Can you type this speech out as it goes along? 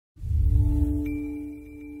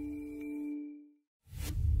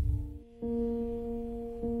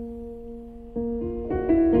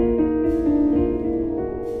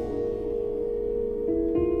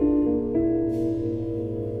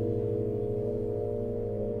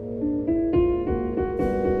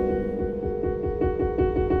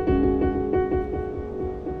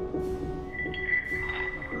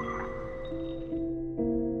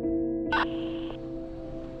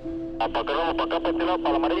Acá vamos para acá, para este lado, para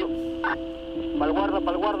el amarillo. Para el guarda,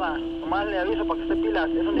 para el guarda. Nomás le aviso para que esté pilas.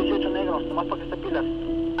 Es un 18 negros, nomás para que esté pilas.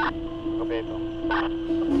 Perfecto.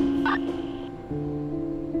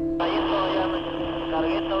 Gallito, ya me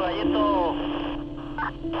cargué todo, gallito.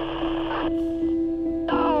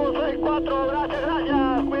 Chao, 6-4, gracias,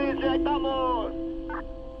 gracias. Cuídense, ahí estamos.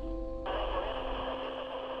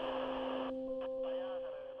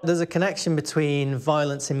 There's a connection between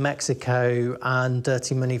violence in Mexico and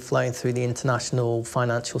dirty money flowing through the international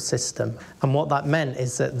financial system. And what that meant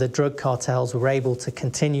is that the drug cartels were able to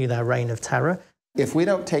continue their reign of terror. If we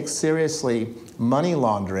don't take seriously money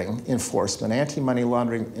laundering enforcement, anti-money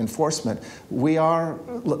laundering enforcement, we are,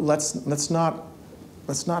 let's not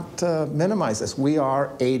minimize this. We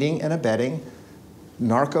are aiding and abetting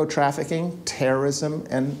narco trafficking, terrorism,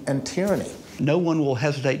 and tyranny. No one will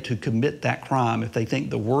hesitate to commit that crime if they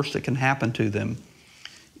think the worst that can happen to them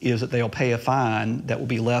is that they'll pay a fine that will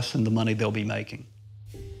be less than the money they'll be making.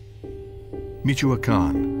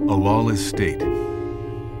 Michoacán, a lawless state.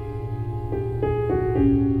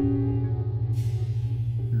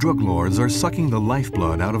 Drug lords are sucking the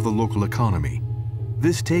lifeblood out of the local economy.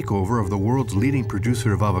 This takeover of the world's leading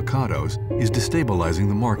producer of avocados is destabilizing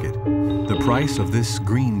the market. The price of this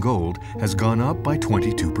green gold has gone up by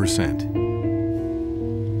 22%.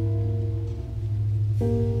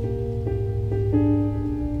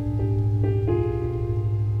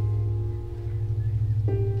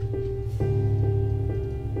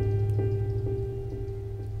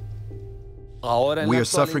 We are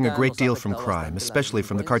suffering a great deal from crime, especially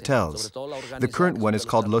from the cartels. The current one is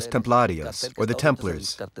called Los Templarios, or the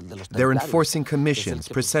Templars. They're enforcing commissions,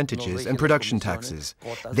 percentages, and production taxes.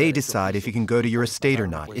 They decide if you can go to your estate or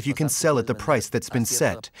not, if you can sell at the price that's been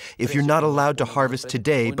set, if you're not allowed to harvest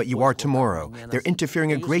today, but you are tomorrow. They're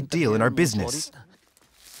interfering a great deal in our business.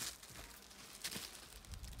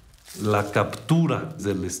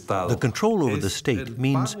 The control over the state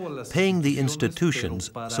means paying the institutions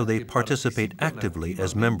so they participate actively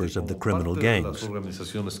as members of the criminal gangs.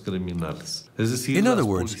 In other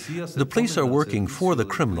words, the police are working for the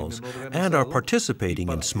criminals and are participating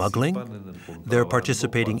in smuggling, they're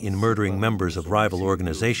participating in murdering members of rival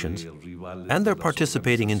organizations, and they're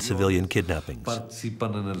participating in civilian kidnappings.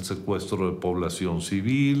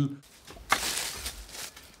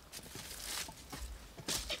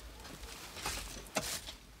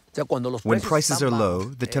 When prices are low,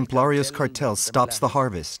 the Templarios cartel stops the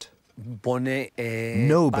harvest.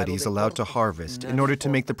 Nobody's allowed to harvest in order to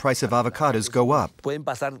make the price of avocados go up.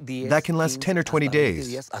 That can last 10 or 20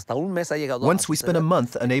 days. Once we spend a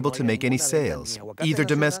month unable to make any sales, either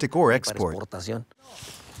domestic or export.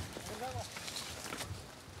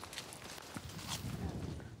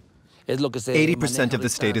 80% of the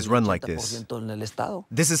state is run like this.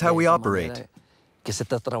 This is how we operate.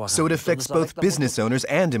 So it affects both business owners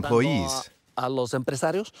and employees.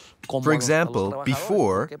 For example,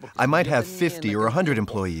 before, I might have 50 or 100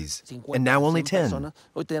 employees, and now only 10.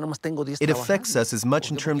 It affects us as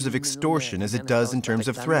much in terms of extortion as it does in terms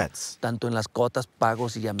of threats.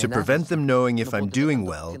 To prevent them knowing if I'm doing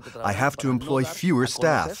well, I have to employ fewer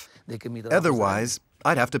staff. Otherwise,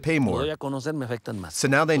 I'd have to pay more. So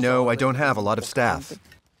now they know I don't have a lot of staff.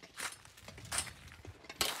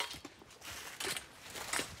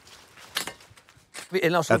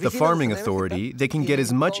 At the farming authority, they can get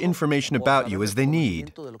as much information about you as they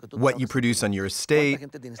need. What you produce on your estate,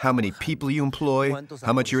 how many people you employ,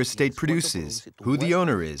 how much your estate produces, who the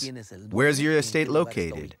owner is, where's your estate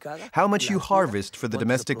located, how much you harvest for the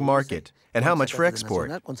domestic market, and how much for export.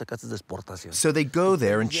 So they go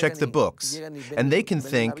there and check the books, and they can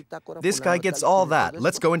think, this guy gets all that,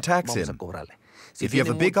 let's go and tax him. If you have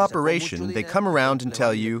a big operation, they come around and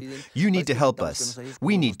tell you, you need to help us.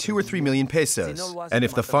 We need 2 or 3 million pesos. And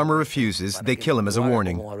if the farmer refuses, they kill him as a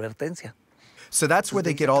warning. So that's where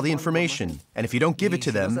they get all the information. And if you don't give it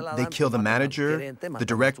to them, they kill the manager, the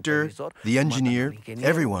director, the engineer,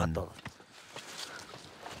 everyone.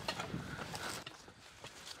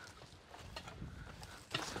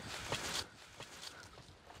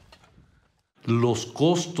 We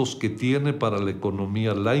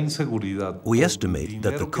estimate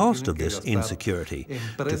that the cost of this insecurity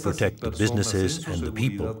to protect the businesses and the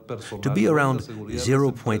people to be around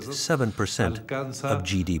 0.7% of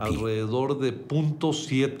GDP.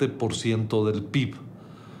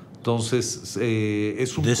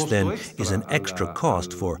 This then is an extra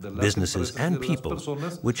cost for businesses and people,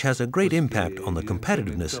 which has a great impact on the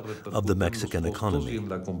competitiveness of the Mexican economy.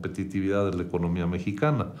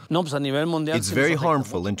 It's very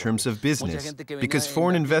harmful in terms of business, because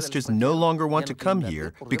foreign investors no longer want to come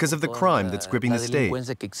here because of the crime that's gripping the state.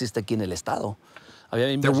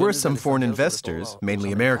 There were some foreign investors,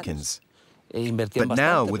 mainly Americans. But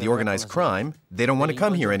now, with the organized crime, they don't want to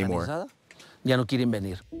come here anymore.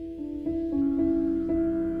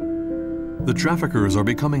 The traffickers are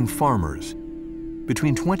becoming farmers.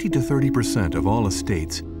 Between 20 to 30% of all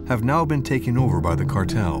estates have now been taken over by the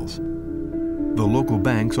cartels. The local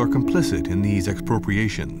banks are complicit in these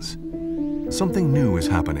expropriations. Something new is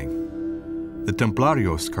happening. The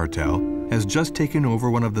Templarios cartel has just taken over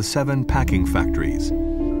one of the 7 packing factories.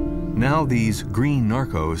 Now these green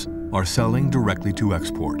narcos are selling directly to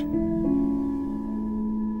export.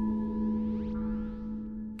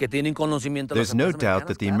 There's no doubt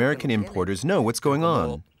that the American importers know what's going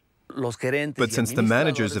on. But since the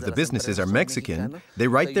managers of the businesses are Mexican, they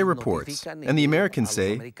write their reports, and the Americans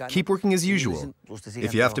say, keep working as usual.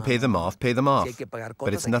 If you have to pay them off, pay them off.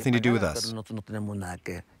 But it's nothing to do with us.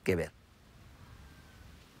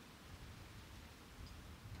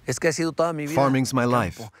 Farming's my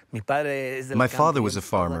life. My father was a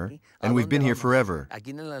farmer, and we've been here forever.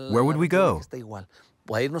 Where would we go?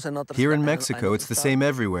 Here in Mexico, it's the same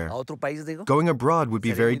everywhere. Going abroad would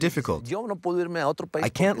be very difficult. I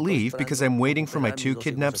can't leave because I'm waiting for my 2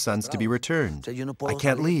 kidnapped sons to be returned. I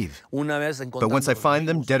can't leave. But once I find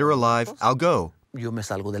them, dead or alive, I'll go.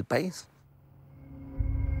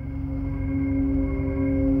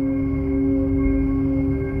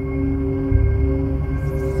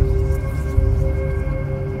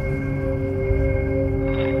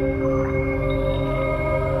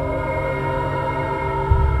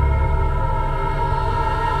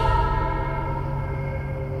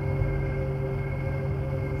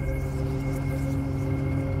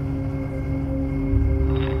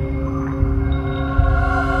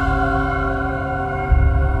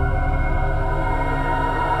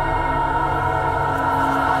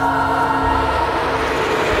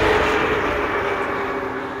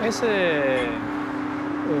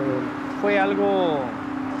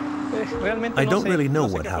 I don't really know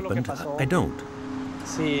what happened. I don't.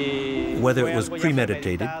 Whether it was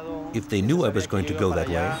premeditated, if they knew I was going to go that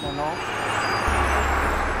way.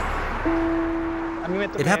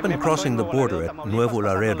 It happened crossing the border at Nuevo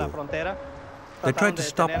Laredo. They tried to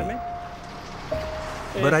stop me,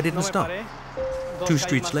 but I didn't stop. 2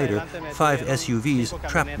 streets later, 5 SUVs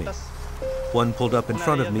trapped me. One pulled up in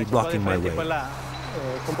front of me, blocking my way.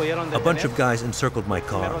 A bunch of guys encircled my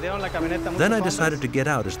car. Then I decided to get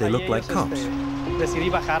out as they looked like cops.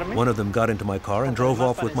 One of them got into my car and drove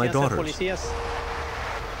off with my daughters.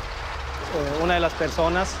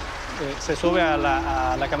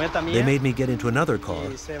 They made me get into another car,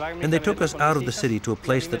 and they took us out of the city to a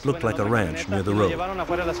place that looked like a ranch near the road.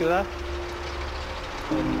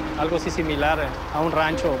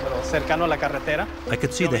 I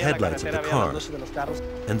could see the headlights of the cars,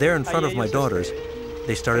 and there in front of my daughters,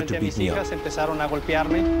 they started to beat me up.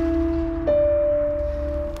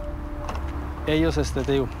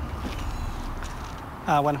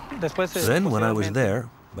 Then, when I was there,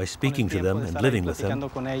 by speaking to them and living with them,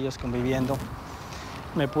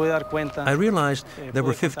 I realized there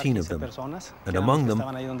were 15 of them, and among them,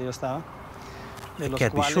 I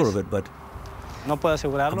can't be sure of it, but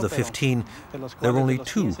of the 15, there were only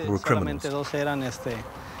 2 who were criminals.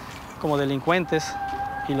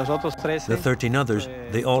 The 13 others,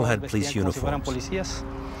 they all had police uniforms.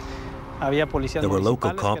 There were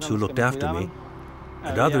local cops who looked after me,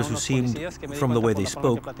 and others who seemed, from the way they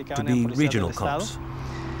spoke, to be regional cops.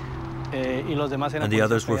 And the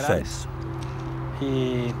others were feds.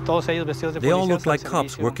 They all looked like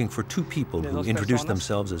cops working for 2 people who introduced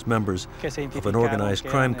themselves as members of an organized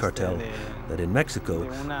crime cartel that in Mexico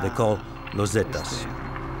they call Los Zetas.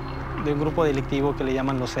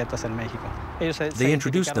 They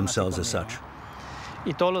introduced themselves as such,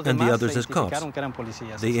 and the others as cops.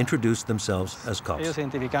 They introduced themselves as cops.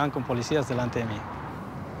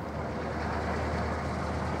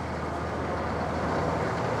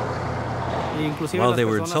 While they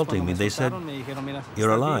were insulting me, they said,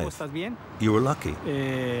 "You're alive. You were lucky.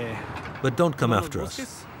 But don't come after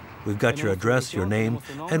us. We've got your address, your name,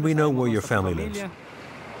 and we know where your family lives."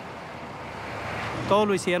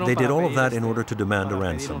 They did all of that in order to demand a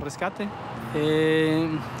ransom.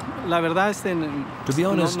 To be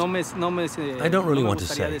honest, I don't really want to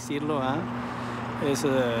say.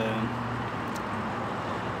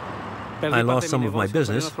 I lost some of my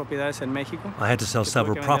business. I had to sell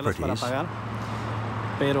several properties.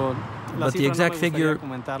 But the exact figure,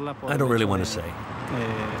 I don't really want to say.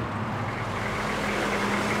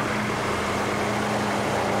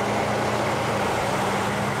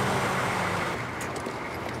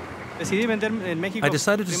 I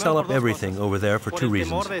decided to sell up everything over there for two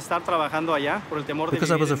reasons.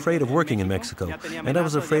 Because I was afraid of working in Mexico, and I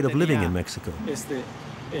was afraid of living in Mexico.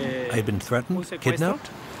 I had been threatened, kidnapped.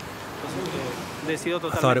 I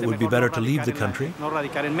thought it would be better to leave the country.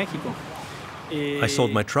 I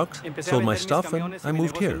sold my trucks, sold my stuff, and I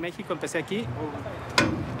moved here.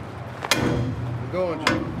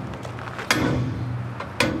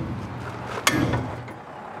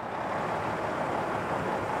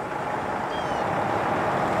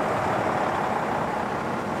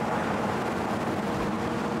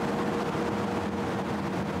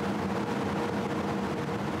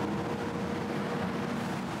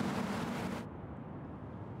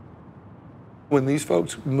 When these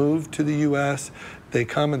folks move to the U.S., they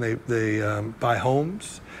come and they buy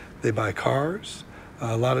homes, they buy cars.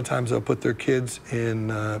 A lot of times they'll put their kids in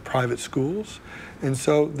private schools. And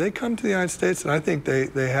so they come to the United States, and I think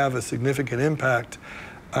they have a significant impact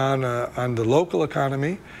on the local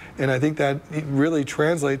economy. And I think that really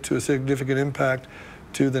translates to a significant impact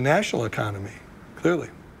to the national economy, clearly.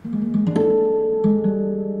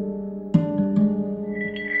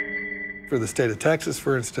 For the state of Texas,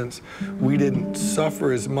 for instance, we didn't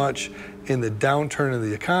suffer as much in the downturn of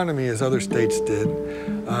the economy as other states did,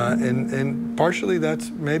 and partially that's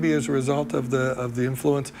maybe as a result of the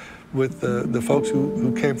influence with the folks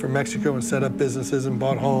who came from Mexico and set up businesses and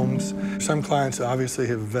bought homes. Some clients obviously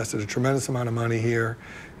have invested a tremendous amount of money here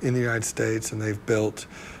in the United States, and they've built,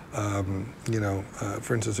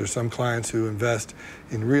 for instance, there's some clients who invest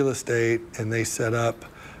in real estate and they set up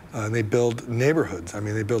and they build neighborhoods. I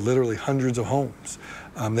mean, they build literally hundreds of homes.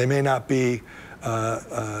 They may not be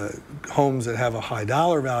homes that have a high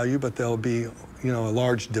dollar value, but they'll be, a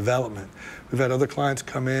large development. We've had other clients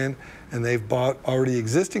come in and they've bought already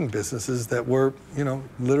existing businesses that were,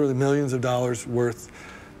 literally millions of dollars worth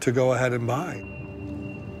to go ahead and buy.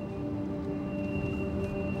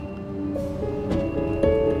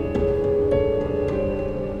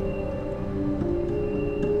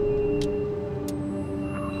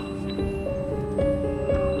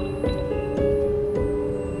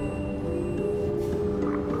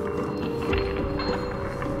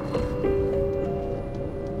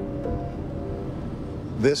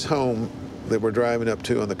 This home that we're driving up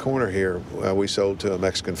to on the corner here, we sold to a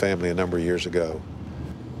Mexican family a number of years ago.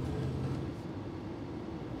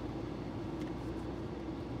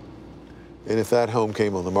 And if that home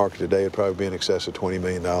came on the market today, it'd probably be in excess of $20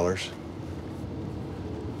 million.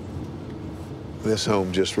 This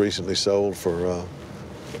home just recently sold for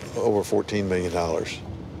over $14 million. Well,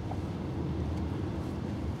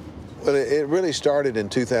 it really started in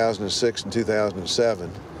 2006 and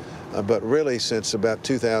 2007. But really, since about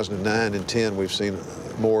 2009 and 10, we've seen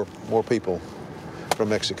more people from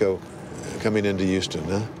Mexico coming into Houston.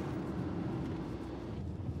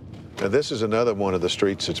 Now, this is another one of the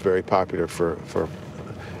streets that's very popular for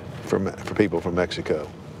people from Mexico.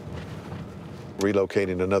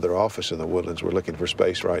 Relocating another office in the Woodlands. We're looking for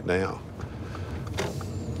space right now,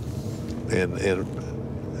 and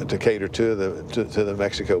to cater to the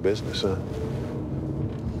Mexico business.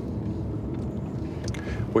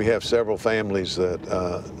 We have several families that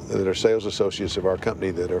are sales associates of our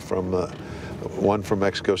company that are from, one from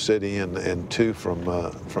Mexico City and two from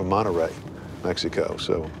Monterrey, Mexico.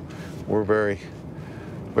 So we're very,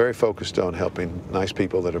 very focused on helping nice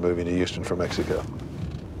people that are moving to Houston from Mexico.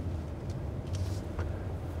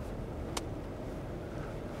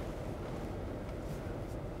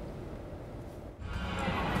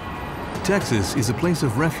 Texas is a place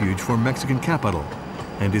of refuge for Mexican capital,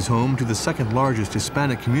 and is home to the second largest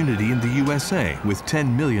Hispanic community in the USA with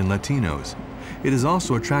 10 million Latinos. It is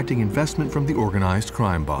also attracting investment from the organized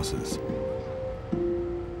crime bosses.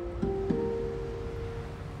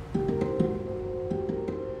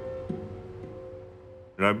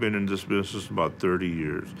 I've been in this business about 30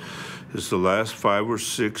 years. It's the last 5 or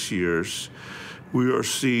 6 years we are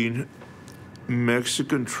seeing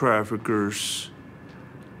Mexican traffickers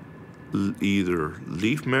either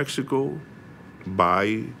leave Mexico,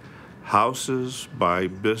 buy houses, buy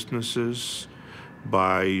businesses,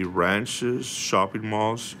 buy ranches, shopping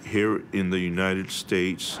malls here in the United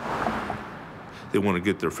States. They want to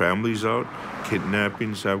get their families out.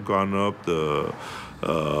 Kidnappings have gone up. The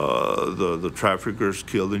traffickers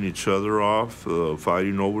killing each other off,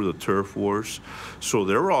 fighting over the turf wars. So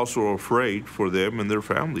they're also afraid for them and their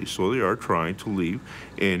families. So they are trying to leave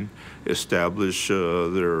and establish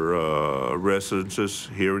their residences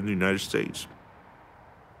here in the United States.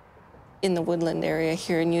 In the Woodland area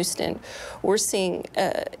here in Houston, we're seeing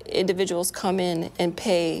individuals come in and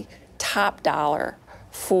pay top dollar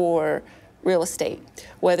for real estate,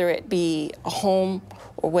 whether it be a home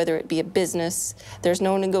or whether it be a business. There's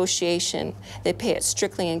no negotiation. They pay it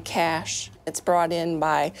strictly in cash. It's brought in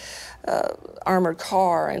by armored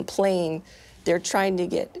car and plane. They're trying to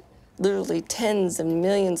get literally tens of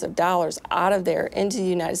millions of dollars out of there into the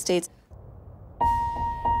United States.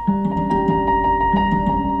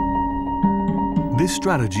 This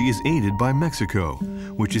strategy is aided by Mexico,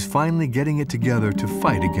 which is finally getting it together to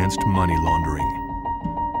fight against money laundering.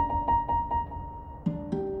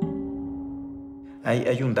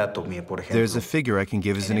 There's a figure I can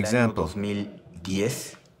give as an example.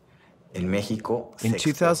 In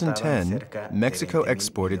 2010, Mexico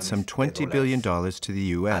exported some $20 billion to the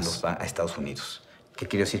U.S. By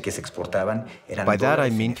that I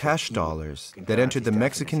mean cash dollars that entered the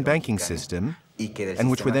Mexican banking system and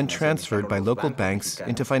which were then transferred by local banks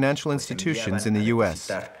into financial institutions in the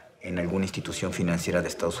U.S.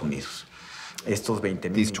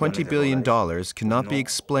 These $20 billion cannot be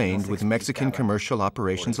explained with Mexican commercial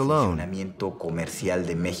operations alone.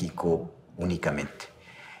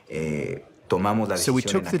 So we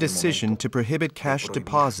took the decision to prohibit cash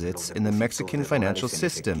deposits in the Mexican financial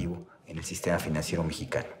system. And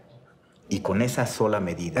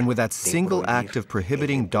with that single act of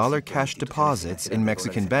prohibiting dollar cash deposits in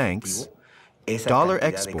Mexican banks, dollar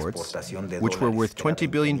exports, which were worth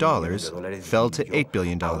 $20 billion, fell to $8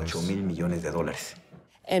 billion.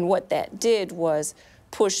 And what that did was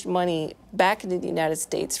push money back into the United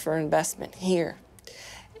States for investment here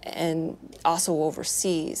and also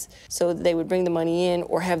overseas. So they would bring the money in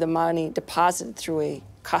or have the money deposited through a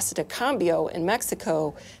Casa de Cambio in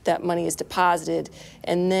Mexico. That money is deposited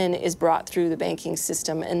and then is brought through the banking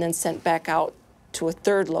system and then sent back out to a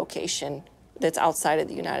third location that's outside of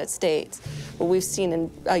the United States. But we've seen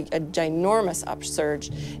a ginormous upsurge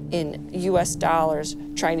in U.S. dollars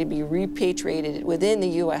trying to be repatriated within the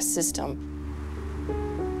U.S. system.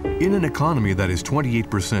 In an economy that is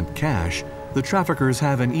 28% cash, the traffickers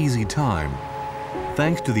have an easy time.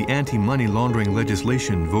 Thanks to the anti-money laundering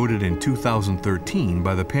legislation voted in 2013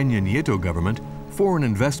 by the Peña Nieto government, foreign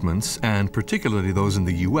investments, and particularly those in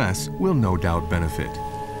the U.S., will no doubt benefit.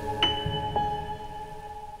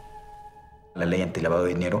 The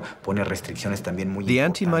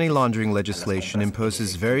anti-money laundering legislation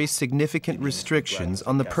imposes very significant restrictions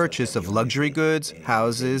on the purchase of luxury goods,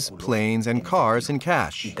 houses, planes, and cars in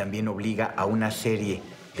cash.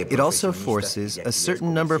 It also forces a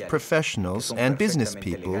certain number of professionals and business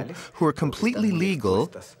people who are completely legal,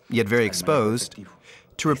 yet very exposed,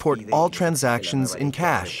 to report all transactions in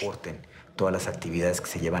cash.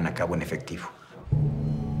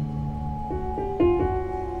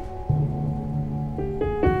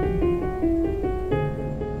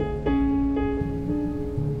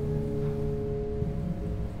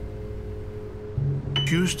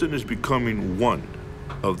 Houston is becoming one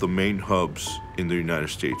of the main hubs in the United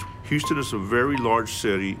States. Houston is a very large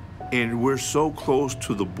city, and we're so close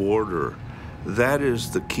to the border. That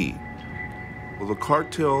is the key. Well, the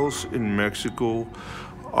cartels in Mexico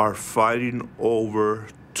are fighting over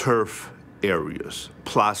turf areas,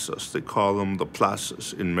 plazas. They call them the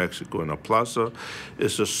plazas in Mexico. And a plaza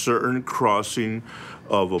is a certain crossing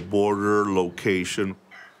of a border location.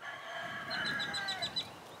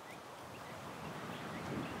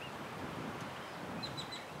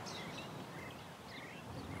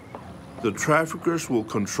 The traffickers will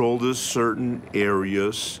control these certain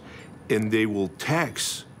areas, and they will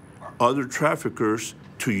tax other traffickers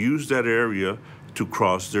to use that area to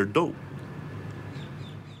cross their dope.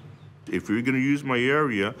 If you're going to use my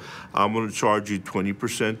area, I'm going to charge you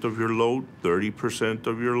 20% of your load, 30%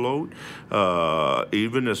 of your load,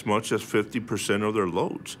 even as much as 50% of their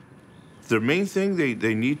loads. The main thing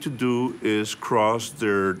they need to do is cross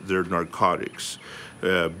their narcotics.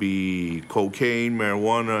 Be cocaine,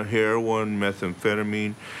 marijuana, heroin,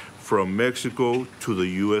 methamphetamine, from Mexico to the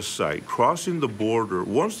U.S. side. Crossing the border,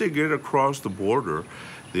 once they get across the border,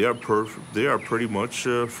 they are pretty much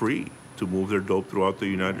free to move their dope throughout the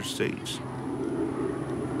United States.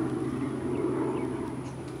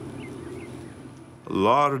 A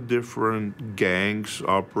lot of different gangs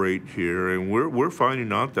operate here, and we're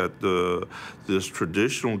finding out that these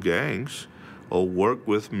traditional gangs will work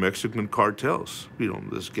with Mexican cartels. You know,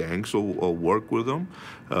 these gangs will work with them,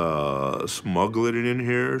 smuggle it in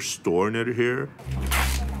here, storing it here.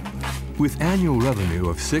 With annual revenue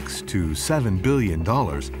of $6 to $7 billion,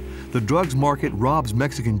 the drugs market robs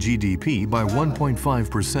Mexican GDP by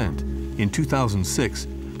 1.5%. In 2006,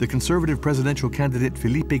 the conservative presidential candidate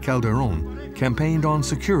Felipe Calderón campaigned on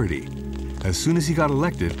security. As soon as he got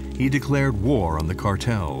elected, he declared war on the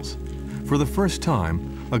cartels. For the first time,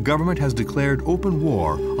 a government has declared open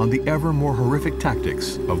war on the ever more horrific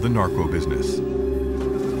tactics of the narco business.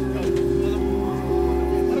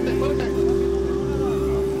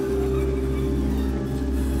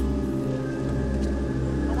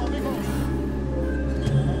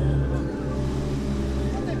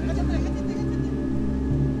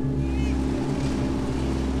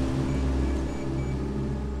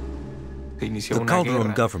 The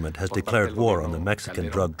Calderon government has declared war on the Mexican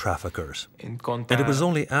drug traffickers. And it was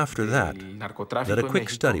only after that that a quick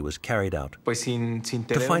study was carried out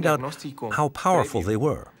to find out how powerful they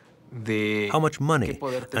were, how much money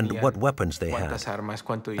and what weapons they had,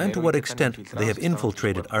 and to what extent they have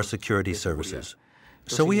infiltrated our security services.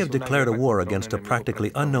 So we have declared a war against a practically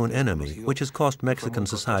unknown enemy, which has cost Mexican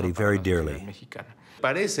society very dearly.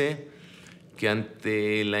 Given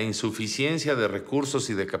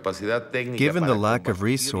the lack of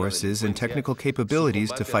resources and technical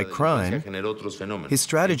capabilities to fight crime, his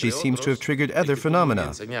strategy seems to have triggered other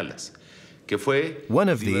phenomena. One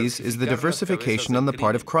of these is the diversification on the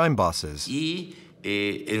part of crime bosses. And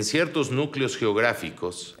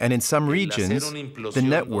in some regions, the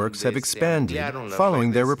networks have expanded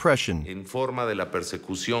following their repression.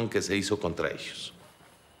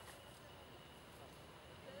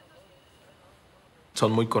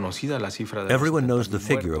 Everyone knows the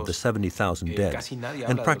figure of the 70,000 dead,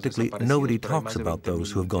 and practically nobody talks about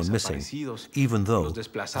those who have gone missing, even though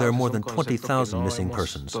there are more than 20,000 missing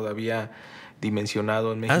persons.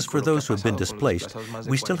 As for those who have been displaced,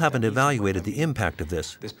 we still haven't evaluated the impact of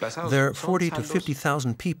this. There are 40,000 to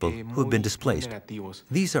 50,000 people who have been displaced.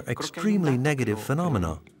 These are extremely negative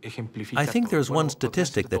phenomena. I think there's one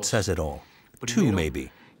statistic that says it all. Two,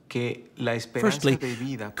 maybe. Firstly,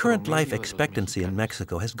 current life expectancy in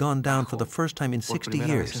Mexico has gone down for the first time in 60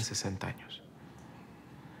 years.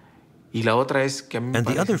 And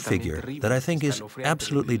the other figure that I think is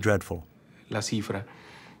absolutely dreadful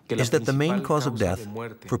is that the main cause of death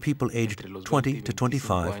for people aged 20 to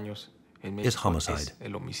 25 is homicide.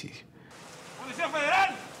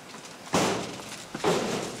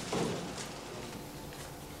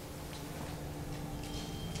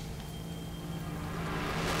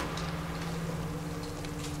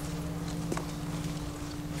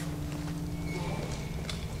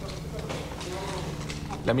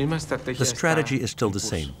 The strategy is still the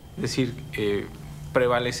same.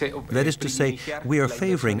 That is to say, we are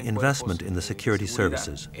favoring investment in the security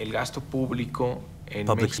services.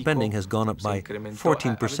 Public spending has gone up by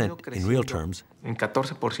 14% in real terms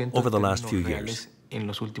over the last few years.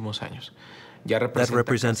 That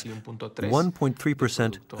represents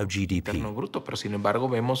 1.3% of GDP.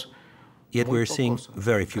 Yet we're seeing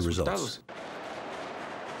very few results.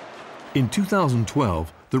 In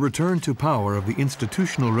 2012, the return to power of the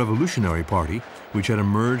Institutional Revolutionary Party, which had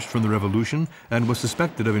emerged from the revolution and was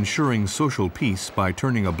suspected of ensuring social peace by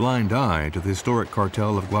turning a blind eye to the historic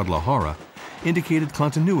cartel of Guadalajara, indicated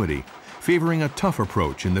continuity, favoring a tough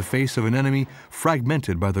approach in the face of an enemy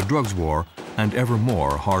fragmented by the drugs war and ever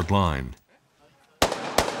more hard line.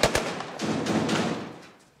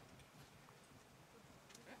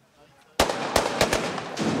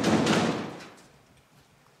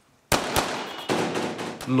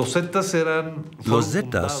 Los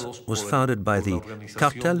Zetas was founded by the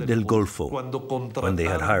Cartel del Golfo when they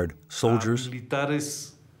had hired soldiers,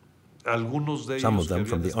 some of them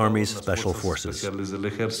from the Army's Special Forces.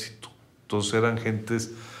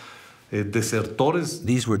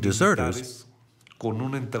 These were deserters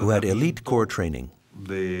who had elite corps training.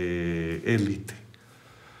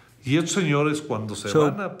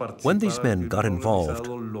 So when these men got involved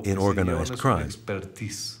in organized crime,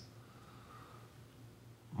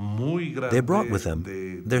 they brought with them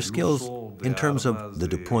their skills in terms of the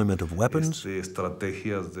deployment of weapons,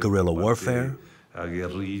 guerrilla warfare,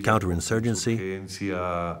 counterinsurgency,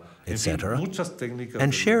 etc.,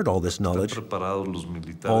 and shared all this knowledge,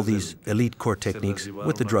 all these elite corps techniques,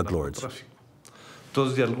 with the drug lords.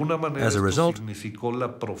 As a result,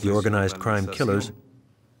 the organized crime killers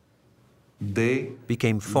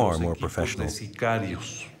became far more professional.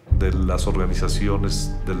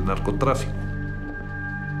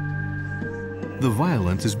 The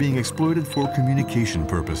violence is being exploited for communication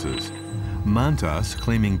purposes. Mantas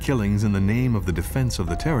claiming killings in the name of the defense of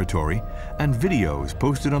the territory, and videos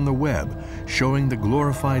posted on the web showing the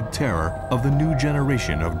glorified terror of the new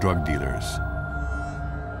generation of drug dealers.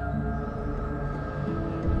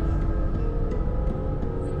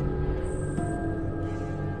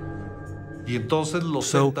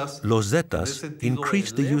 So, Los Zetas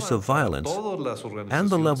increased the use of violence and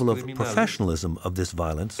the level of professionalism of this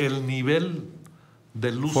violence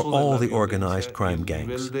for all the organized crime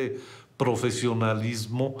gangs.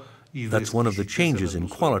 That's one of the changes in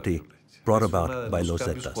quality brought about by Los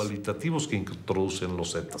Zetas.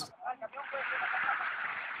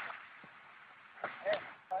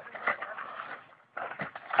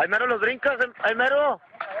 Ahí mero los brincas, ahí mero.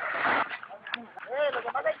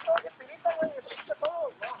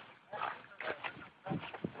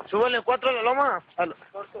 Súbele 4 a la loma.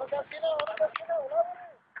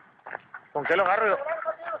 ¿Con qué lo agarro yo?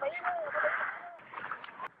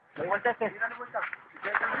 Vuelta este.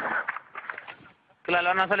 Que la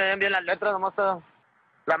lana se le den bien las letras, nomás está.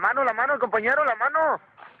 La mano, compañero, la mano.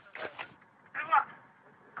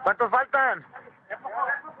 ¿Cuántos faltan?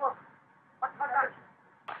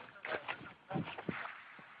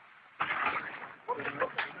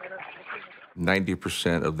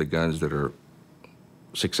 90% of the guns that are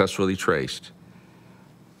successfully traced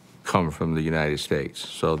come from the United States.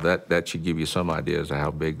 So that should give you some idea as to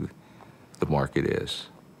how big the market is.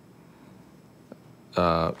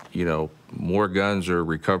 You know, more guns are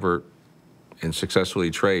recovered and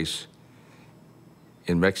successfully traced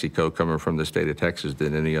in Mexico coming from the state of Texas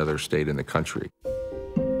than any other state in the country.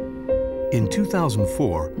 In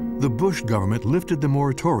 2004, the Bush government lifted the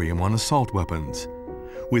moratorium on assault weapons.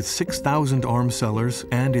 With 6,000 arms sellers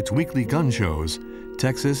and its weekly gun shows,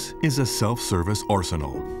 Texas is a self-service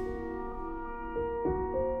arsenal.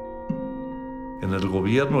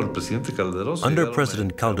 Under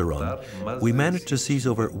President Calderon, we managed to seize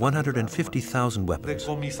over 150,000 weapons.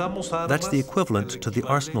 That's the equivalent to the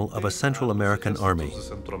arsenal of a Central American army.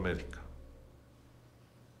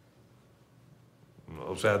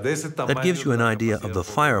 That gives you an idea of the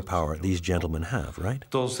firepower these gentlemen have, right?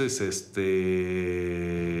 So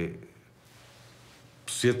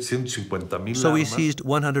we seized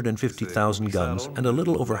 150,000 guns, and a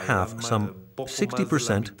little over half, some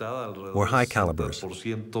 60%, were high calibers,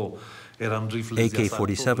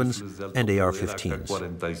 AK-47s and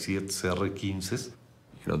AR-15s.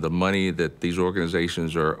 You know, the money that these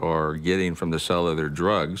organizations are getting from the sale of their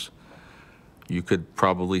drugs, you could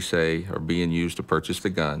probably say are being used to purchase the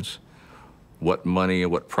guns. What money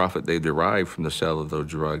and what profit they derive from the sale of those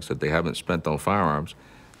drugs that they haven't spent on firearms,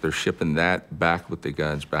 they're shipping that back with the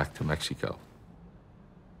guns back to Mexico.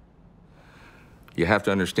 You have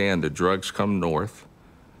to understand the drugs come north.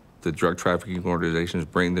 The drug trafficking organizations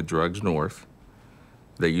bring the drugs north.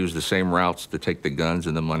 They use the same routes to take the guns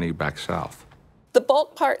and the money back south. The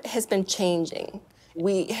bulk part has been changing.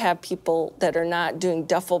 We have people that are not doing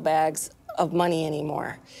duffel bags of money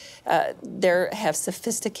anymore. They have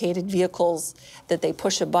sophisticated vehicles that they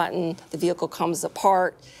push a button, the vehicle comes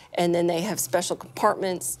apart, and then they have special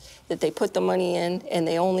compartments that they put the money in, and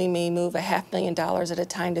they only may move $500,000 at a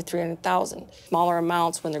time to $300,000. Smaller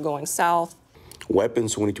amounts when they're going south.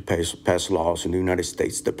 Weapons, we need to pass laws in the United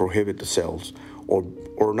States that prohibit the sales, or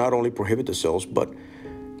not only prohibit the sales, but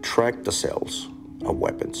track the sales of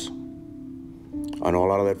weapons. I know a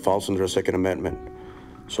lot of that falls under the Second Amendment.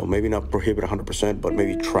 So maybe not prohibit 100%, but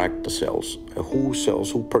maybe track the sales. Who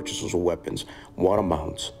sells, who purchases weapons, what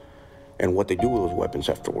amounts, and what they do with those weapons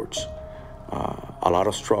afterwards. A lot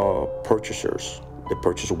of straw purchasers that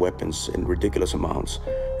purchase weapons in ridiculous amounts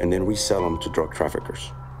and then resell them to drug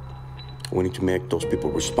traffickers. We need to make those people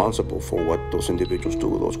responsible for what those individuals do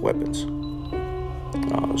with those weapons.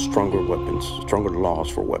 Stronger weapons, stronger laws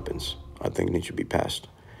for weapons, I think need to be passed.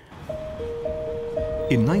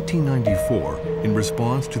 In 1994, in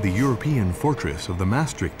response to the European fortress of the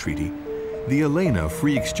Maastricht Treaty, the Elena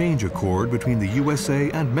Free Exchange Accord between the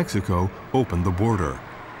USA and Mexico opened the border.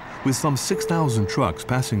 With some 6,000 trucks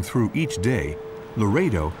passing through each day,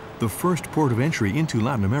 Laredo, the first port of entry into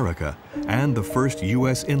Latin America and the first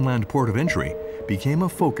U.S. inland port of entry, became a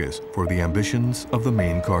focus for the ambitions of the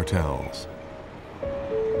main cartels.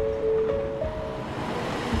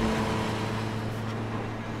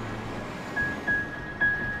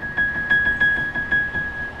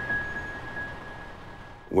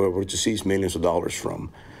 Where we're to seize millions of dollars from,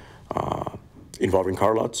 involving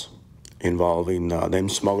car lots, involving them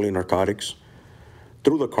smuggling narcotics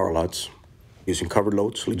through the car lots, using covered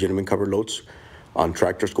loads, legitimate covered loads, on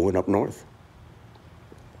tractors going up north.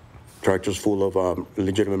 Tractors full of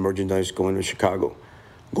legitimate merchandise going to Chicago,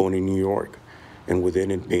 going to New York, and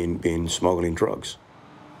within it being smuggling drugs.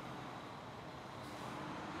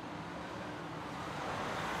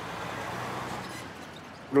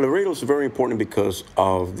 Laredo is very important because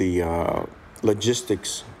of the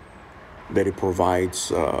logistics that it provides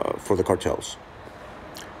for the cartels.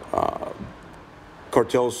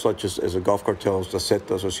 Cartels such as the Gulf cartels, the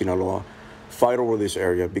Zetas or Sinaloa, fight over this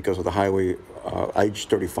area because of the highway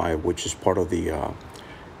H-35, which is part of the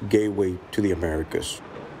gateway to the Americas.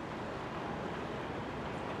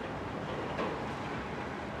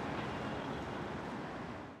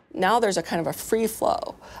 Now there's a kind of a free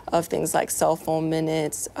flow of things like cell phone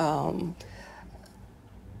minutes,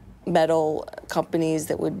 metal companies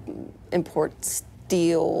that would import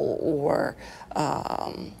steel or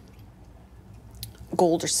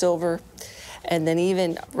gold or silver. And then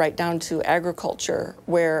even right down to agriculture,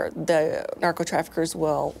 where the narco traffickers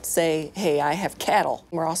will say, hey, I have cattle.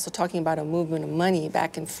 We're also talking about a movement of money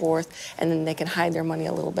back and forth, and then they can hide their money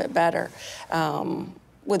a little bit better.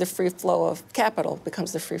 With the free flow of capital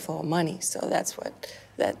becomes the free flow of money. So that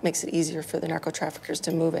makes it easier for the narco traffickers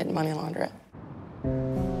to move it and money launder it.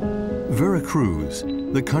 Veracruz,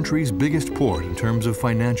 the country's biggest port in terms of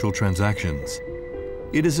financial transactions.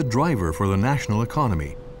 It is a driver for the national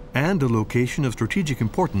economy and a location of strategic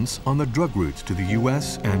importance on the drug routes to the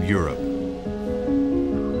US and Europe.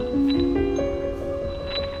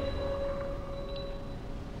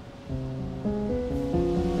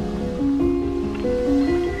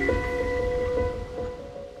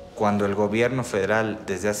 Cuando el gobierno federal,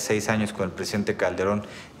 desde hace 6 años con el presidente Calderón,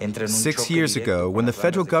 entra en un 6 years ago, when the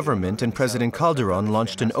federal government and President Calderón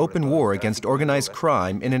launched an open war against organized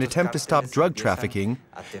crime in an attempt to stop drug trafficking,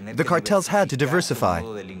 the cartels had to diversify.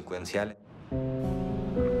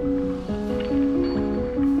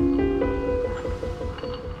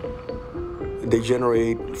 They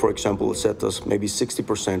generate, for example, Zetas, maybe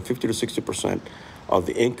 60%, 50 to 60% of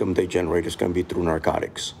the income they generate is going to be through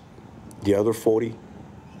narcotics. The other 40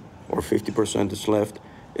 or 50% that's left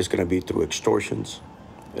is going to be through extortions,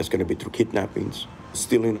 it's going to be through kidnappings,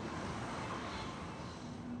 stealing.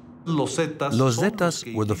 Los Zetas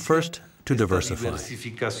were the first to diversify.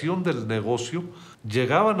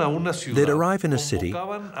 They'd arrive in a city,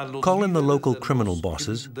 call in the local criminal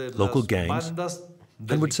bosses, local gangs,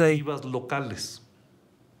 and would say,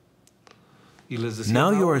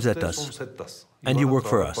 now you are Zetas, and you work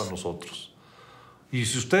for us.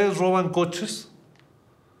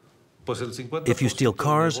 If you steal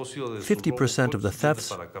cars, 50% of the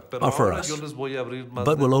thefts are for us,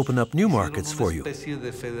 but we'll open up new markets for you.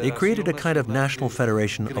 They created a kind of national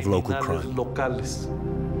federation of local crime.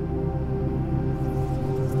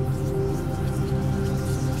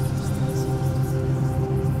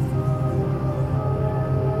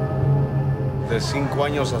 De 5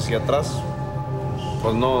 años hacia atrás,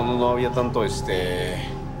 pues no había tanto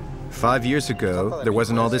 5 years ago, there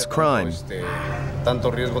wasn't all this crime.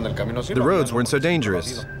 The roads weren't so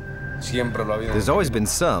dangerous. There's always been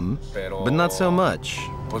some, but not so much.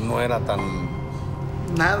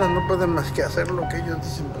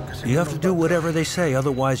 You have to do whatever they say,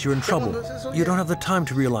 otherwise you're in trouble. You don't have the time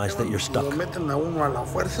to realize that you're stuck.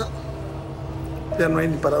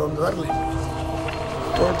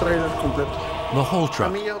 The whole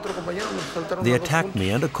truck. They attacked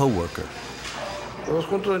me and a co-worker.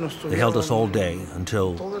 They held us all day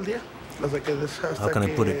until, how can I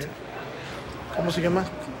put it?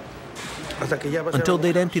 Until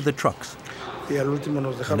they'd emptied the trucks.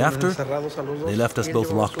 And after, they left us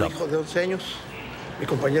both locked up.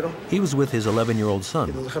 He was with his 11-year-old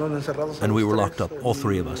son, and we were locked up, all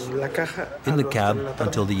 3 of us, in the cab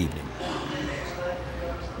until the evening.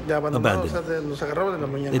 Abandoned.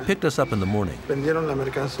 They picked us up in the morning.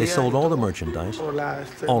 They sold all the merchandise,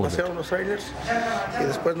 all of it.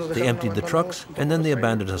 They emptied the trucks, and then they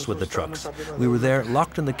abandoned us with the trucks. We were there,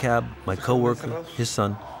 locked in the cab, my co-worker, his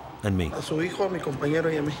son, and me.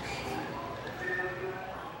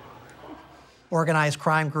 Organized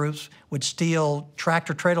crime groups would steal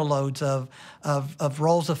tractor-trailer loads of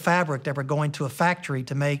rolls of fabric that were going to a factory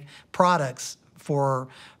to make products for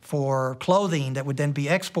clothing that would then be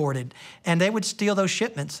exported, and they would steal those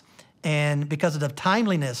shipments. And because of the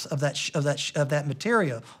timeliness of that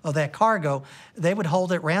material, of that cargo, they would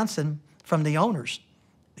hold it ransom from the owners.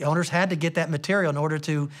 The owners had to get that material in order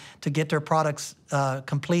to get their products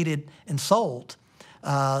completed and sold.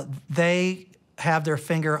 They have their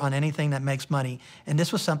finger on anything that makes money, and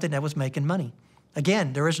this was something that was making money.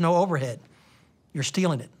 Again, there is no overhead. You're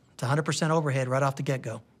stealing it. It's 100% overhead right off the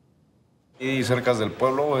get-go.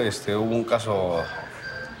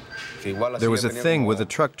 There was a thing with a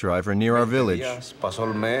truck driver near our village.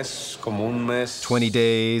 20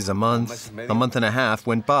 days, a month and a half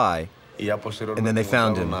went by, and then they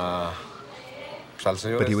found him. But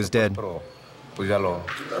he was dead.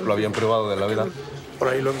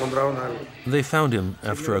 They found him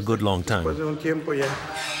after a good long time. In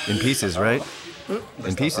pieces, right?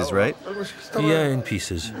 In pieces, right? Yeah, in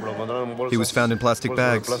pieces. He was found in plastic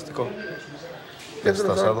bags.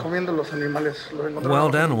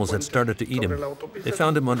 Wild animals had started to eat him. They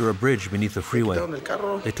found him under a bridge beneath the freeway.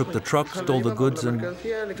 They took the truck, stole the goods, and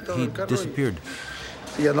he disappeared.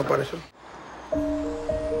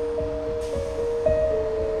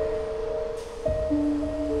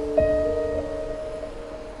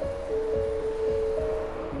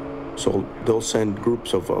 So they'll send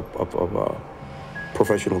groups of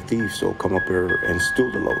professional thieves. They'll come up here and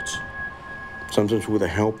steal the loads. sometimes with the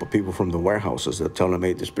help of people from the warehouses that tell them,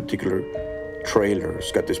 hey, this particular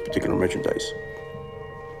trailer's got this particular merchandise,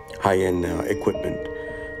 high-end equipment,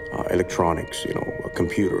 electronics,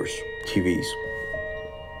 computers, TVs.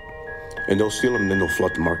 And they'll steal them, and then they'll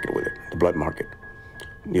flood the market with it, the black market.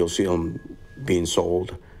 You'll see them being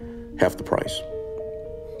sold half the price.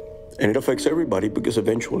 And it affects everybody because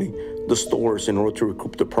eventually the stores, in order to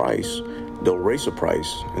recoup the price, they'll raise the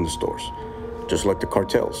price in the stores, just like the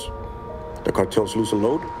cartels. The cartels lose a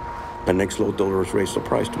load, the next load they'll raise the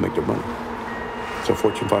price to make their money. It's a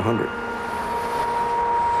Fortune 500.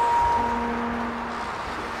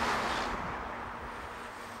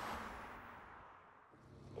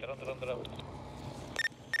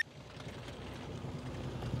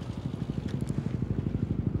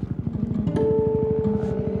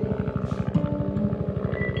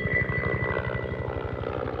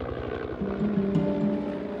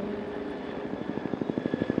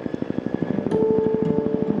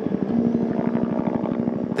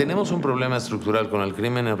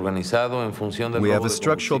 We have a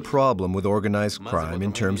structural problem with organized crime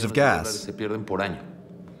in terms of gas.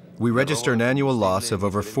 We register an annual loss of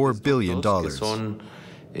over $4 billion.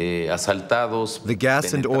 The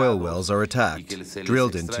gas and oil wells are attacked,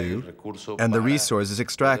 drilled into, and the resources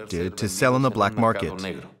extracted to sell on the black market.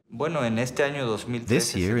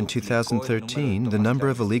 This year, in 2013, the number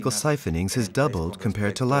of illegal siphonings has doubled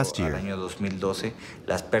compared to last year.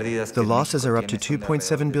 The losses are up to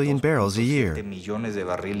 2.7 billion barrels a year.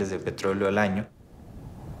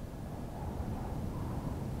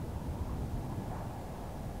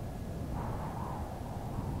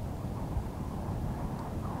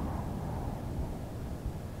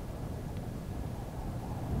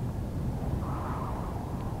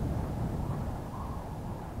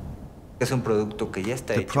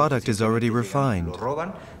 The product is already refined.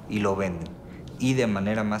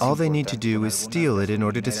 All they need to do is steal it in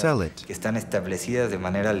order to sell it.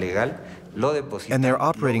 And they're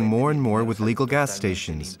operating more and more with legal gas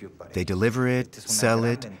stations. They deliver it, sell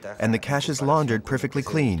it, and the cash is laundered perfectly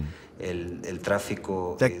clean.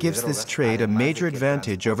 That gives this trade a major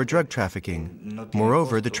advantage over drug trafficking.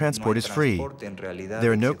 Moreover, the transport is free.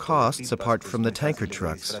 There are no costs apart from the tanker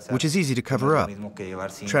trucks, which is easy to cover up.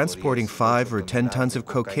 Transporting 5 or 10 tons of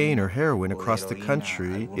cocaine or heroin across the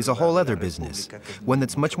country is a whole other business, one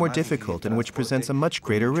that's much more difficult and which presents a much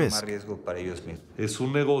greater risk.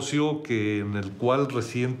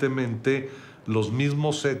 Los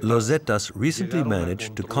Zetas recently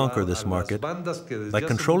managed to conquer this market by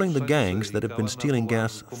controlling the gangs that have been stealing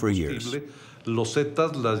gas for years. They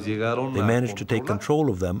managed to take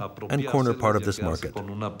control of them and corner part of this market.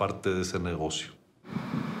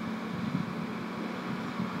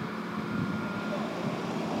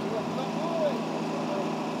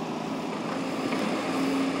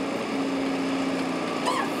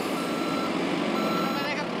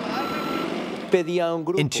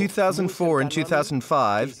 In 2004 and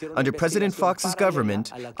 2005, under President Fox's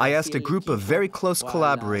government, I asked a group of very close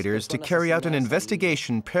collaborators to carry out an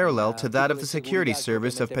investigation parallel to that of the security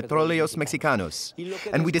service of Petróleos Mexicanos.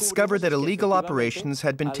 And we discovered that illegal operations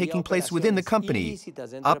had been taking place within the company,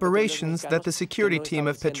 operations that the security team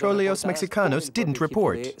of Petróleos Mexicanos didn't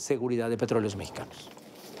report.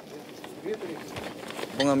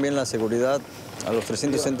 Pongan bien la seguridad a los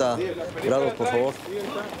 360 grados, por favor.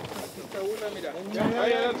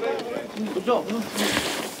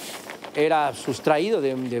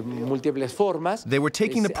 They were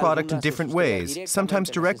taking the product in different ways, sometimes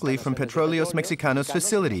directly from Petróleos Mexicanos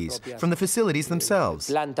facilities, from the facilities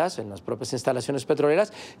themselves. Other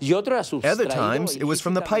times, it was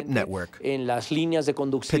from the pipe network.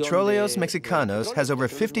 Petróleos Mexicanos has over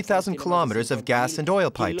 50,000 kilometers of gas and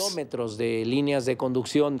oil pipes.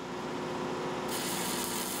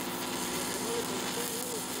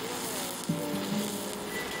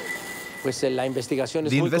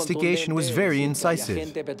 The investigation was very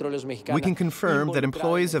incisive. We can confirm that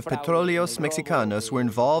employees of Petróleos Mexicanos were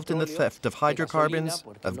involved in the theft of hydrocarbons,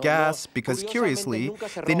 of gas, because curiously,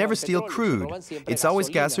 they never steal crude. It's always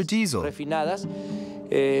gas or diesel. We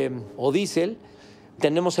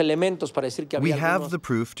have the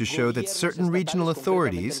proof to show that certain regional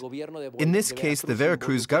authorities, in this case the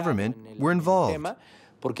Veracruz government, were involved.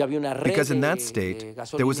 Because in that state,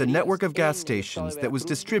 there was a network of gas stations that was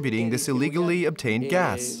distributing this illegally obtained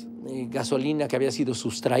gas. Gasolina que había sido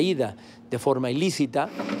sustraída de forma ilícita.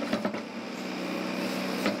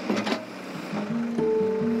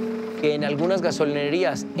 En algunas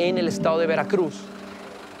gasolinerías en el estado de Veracruz,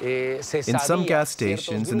 In some gas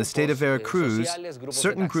stations in the state of Veracruz,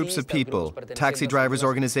 certain groups of people, taxi drivers'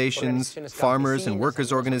 organizations, farmers and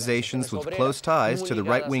workers' organizations with close ties to the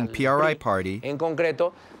right-wing PRI party,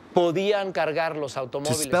 to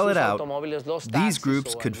spell it out, these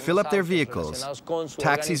groups could fill up their vehicles,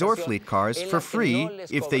 taxis or fleet cars, for free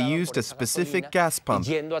if they used a specific gas pump.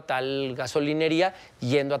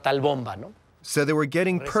 So they were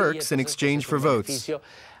getting perks in exchange for votes.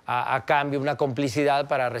 A cambio, una complicidad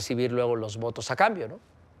para recibir luego los votos a cambio, ¿no?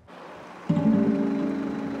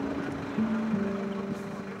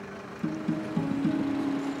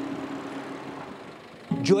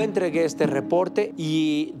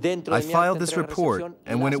 I filed this report,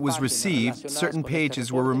 and when it was received, certain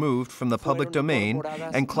pages were removed from the public domain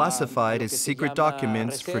and classified as secret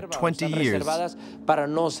documents for 20 years.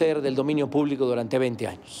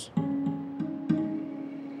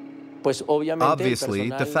 Obviously,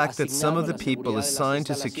 the fact that some of the people assigned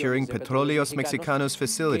to securing Petróleos Mexicanos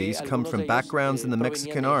facilities come from backgrounds in the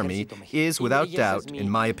Mexican army is, without doubt, in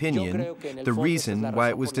my opinion, the reason why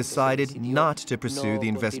it was decided not to pursue the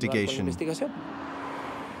investigation. In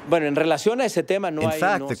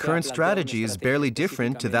fact, the current strategy is barely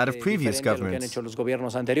different to that of previous governments.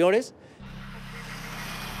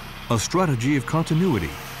 A strategy of continuity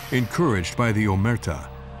encouraged by the Omerta.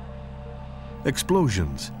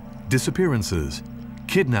 Explosions, disappearances,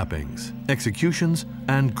 kidnappings, executions,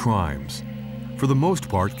 and crimes, for the most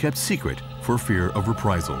part kept secret for fear of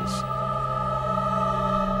reprisals.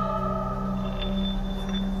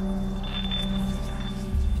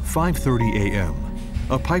 "5:30 a.m.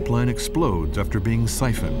 A pipeline explodes after being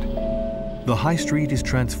siphoned. The high street is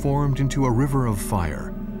transformed into a river of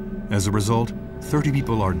fire. As a result, 30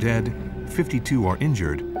 people are dead, 52 are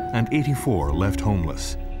injured, and 84 left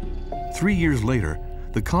homeless. 3 years later,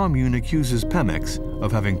 the commune accuses Pemex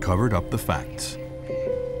of having covered up the facts.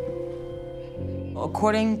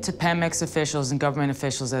 According to Pemex officials and government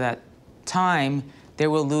officials at that time, they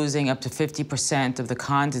were losing up to 50% of the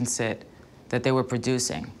condensate that they were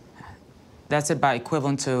producing. That's about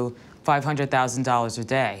equivalent to $500,000 a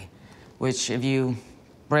day, which if you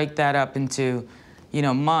break that up into,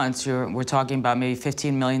 months, we're talking about maybe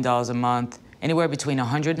 $15 million a month, anywhere between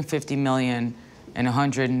 $150 million and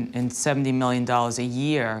 $170 million a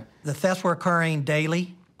year. The thefts were occurring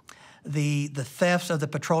daily. The thefts of the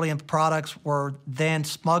petroleum products were then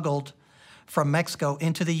smuggled from Mexico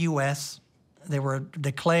into the U.S. They were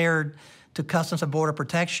declared to Customs and Border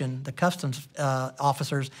Protection, the customs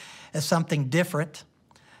officers, as something different.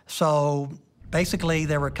 So basically,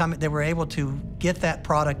 they were able to get that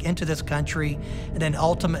product into this country and then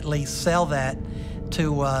ultimately sell that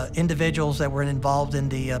to individuals that were involved in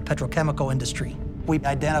the petrochemical industry. We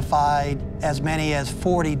identified as many as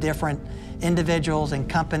 40 different individuals and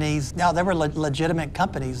companies. Now, there were legitimate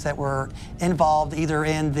companies that were involved either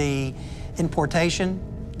in the importation,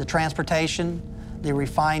 the transportation, the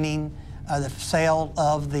refining, the sale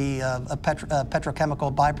of the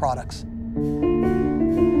petrochemical byproducts.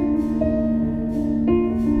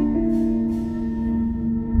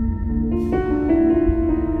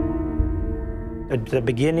 At the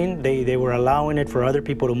beginning, they were allowing it for other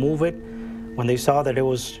people to move it. When they saw that it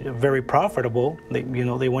was very profitable,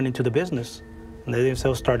 they went into the business. And they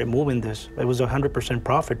themselves started moving this. It was 100%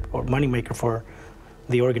 profit or moneymaker for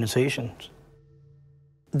the organizations.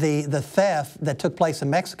 The theft that took place in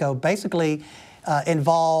Mexico basically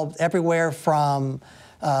involved everywhere from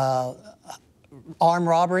armed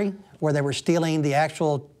robbery, where they were stealing the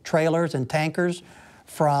actual trailers and tankers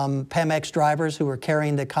from Pemex drivers who were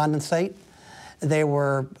carrying the condensate. They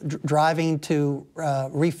were driving to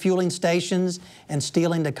refueling stations and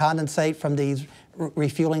stealing the condensate from these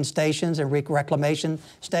refueling stations and reclamation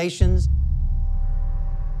stations.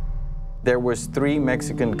 There was 3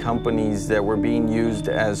 Mexican companies that were being used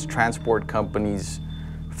as transport companies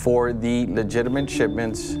for the legitimate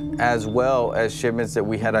shipments, as well as shipments that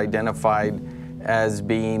we had identified as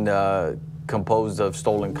being composed of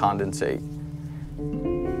stolen condensate.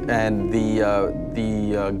 And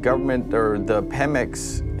the government, or the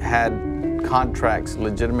Pemex, had contracts,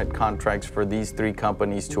 legitimate contracts for these 3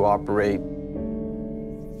 companies to operate.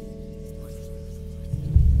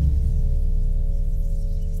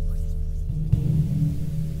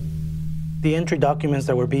 The entry documents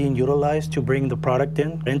that were being utilized to bring the product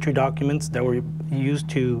in, entry documents that were used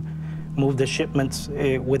to move the shipments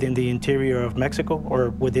within the interior of Mexico or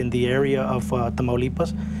within the area of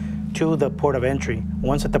Tamaulipas to the port of entry.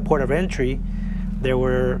 Once at the port of entry, they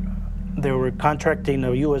were contracting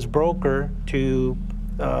a U.S. broker to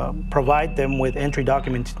provide them with entry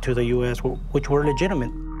documents to the U.S., which were legitimate.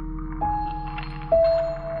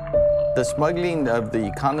 The smuggling of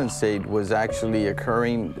the condensate was actually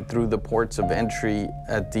occurring through the ports of entry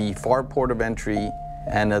at the FAR port of entry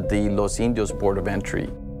and at the Los Indios port of entry.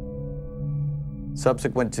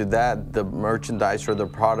 Subsequent to that, the merchandise or the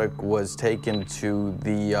product was taken to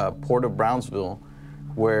the port of Brownsville,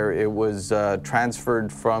 where it was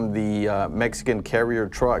transferred from the Mexican carrier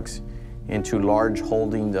trucks into large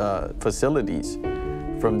holding facilities.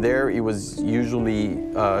 From there, it was usually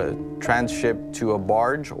transshipped to a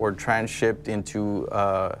barge or transshipped into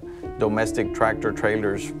domestic tractor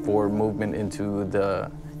trailers for movement into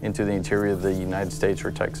the interior of the United States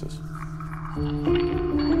or Texas.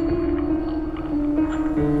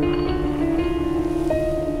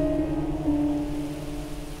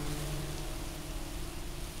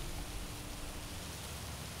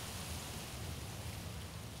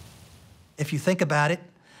 If you think about it,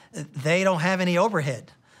 they don't have any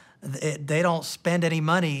overhead. They don't spend any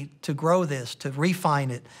money to grow this, to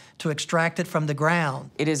refine it, to extract it from the ground.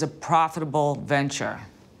 It is a profitable venture.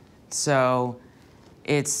 So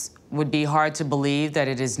it would be hard to believe that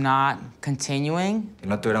it is not continuing.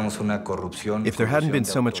 If there hadn't been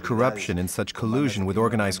so much corruption and such collusion with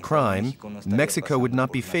organized crime, Mexico would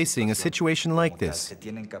not be facing a situation like this.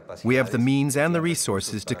 We have the means and the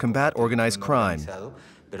resources to combat organized crime.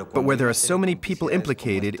 But where there are so many people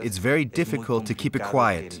implicated, it's very difficult to keep it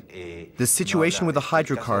quiet. The situation with the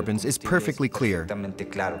hydrocarbons is perfectly clear.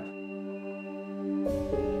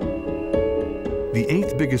 The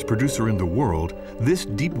 8th biggest producer in the world, this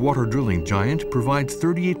deep-water drilling giant provides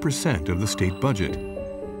 38% of the state budget.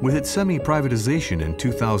 With its semi-privatization in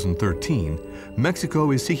 2013,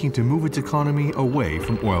 Mexico is seeking to move its economy away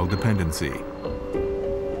from oil dependency.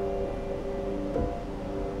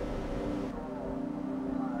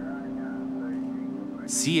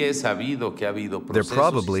 There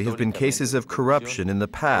probably have been cases of corruption in the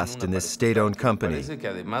past in this state-owned company.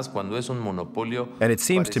 And it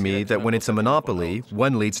seems to me that when it's a monopoly,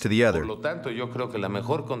 one leads to the other.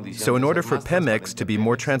 So in order for Pemex to be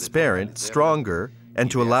more transparent, stronger,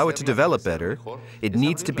 and to allow it to develop better, it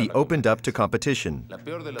needs to be opened up to competition.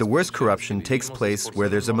 The worst corruption takes place where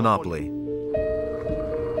there's a monopoly.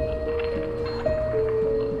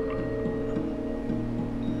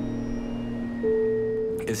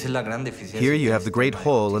 Here you have the great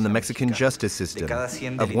hole in the Mexican justice system.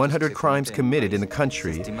 Of 100 crimes committed in the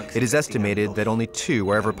country, it is estimated that only 2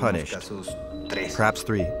 are ever punished. Perhaps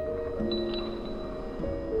 3.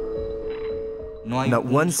 Not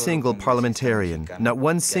one single parliamentarian, not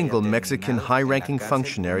one single Mexican high-ranking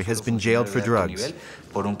functionary has been jailed for drugs.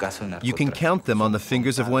 You can count them on the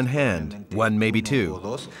fingers of one hand, 1, maybe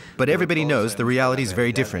 2. But everybody knows the reality is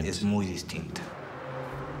very different.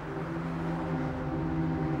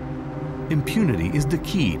 Impunity is the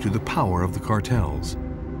key to the power of the cartels,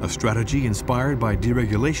 a strategy inspired by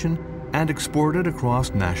deregulation and exported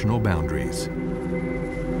across national boundaries.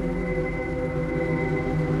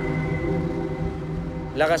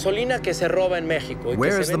 Where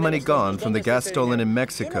is the money gone from the gas stolen in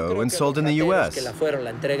Mexico and sold in the U.S.?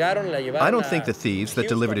 I don't think the thieves that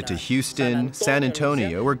delivered it to Houston, San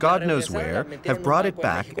Antonio, or God knows where, have brought it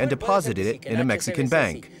back and deposited it in a Mexican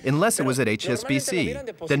bank, unless it was at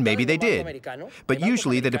HSBC. Then maybe they did. But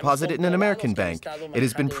usually they deposit it in an American bank. It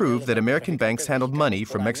has been proved that American banks handled money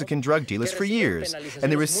from Mexican drug dealers for years,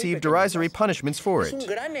 and they received derisory punishments for it.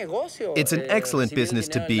 It's an excellent business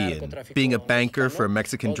to be in, being a banker for a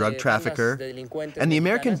Mexican drug trafficker, and the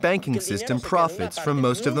American banking system profits from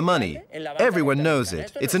most of the money. Everyone knows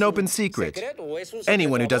it. It's an open secret.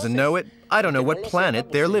 Anyone who doesn't know it, I don't know what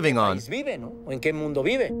planet they're living on.